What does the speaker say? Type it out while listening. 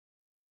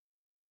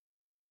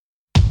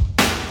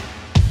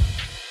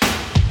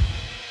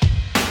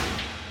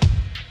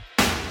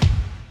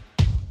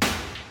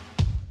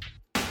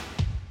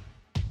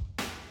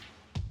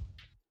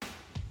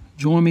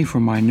Join me for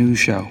my new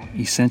show,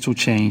 Essential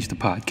Change, the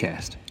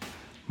podcast.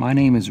 My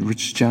name is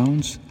Rich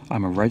Jones.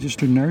 I'm a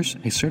registered nurse,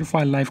 a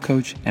certified life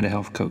coach, and a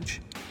health coach.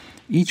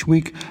 Each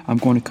week, I'm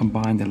going to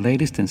combine the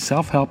latest in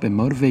self-help and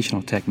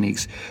motivational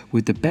techniques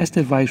with the best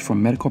advice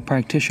from medical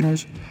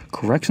practitioners,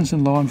 corrections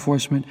and law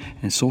enforcement,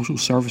 and social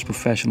service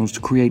professionals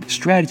to create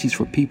strategies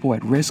for people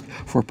at risk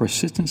for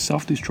persistent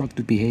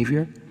self-destructive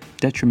behavior,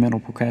 detrimental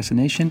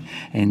procrastination,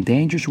 and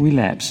dangerous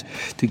relapse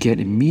to get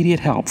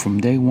immediate help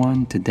from day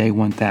 1 to day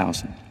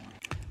 1,000.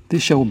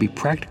 This show will be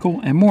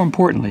practical and, more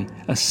importantly,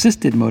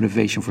 assisted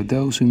motivation for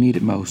those who need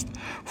it most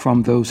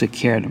from those that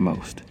care the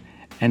most.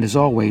 And as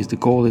always, the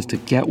goal is to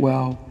get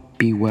well,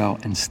 be well,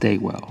 and stay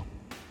well.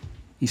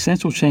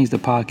 Essential Change, the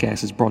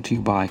podcast, is brought to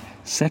you by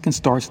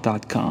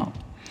secondstarts.com,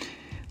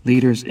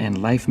 leaders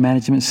in life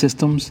management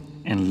systems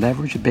and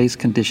leverage-based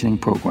conditioning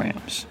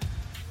programs.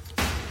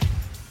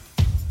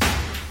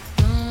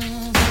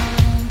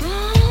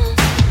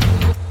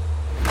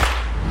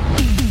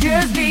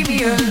 Just leave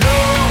me alone.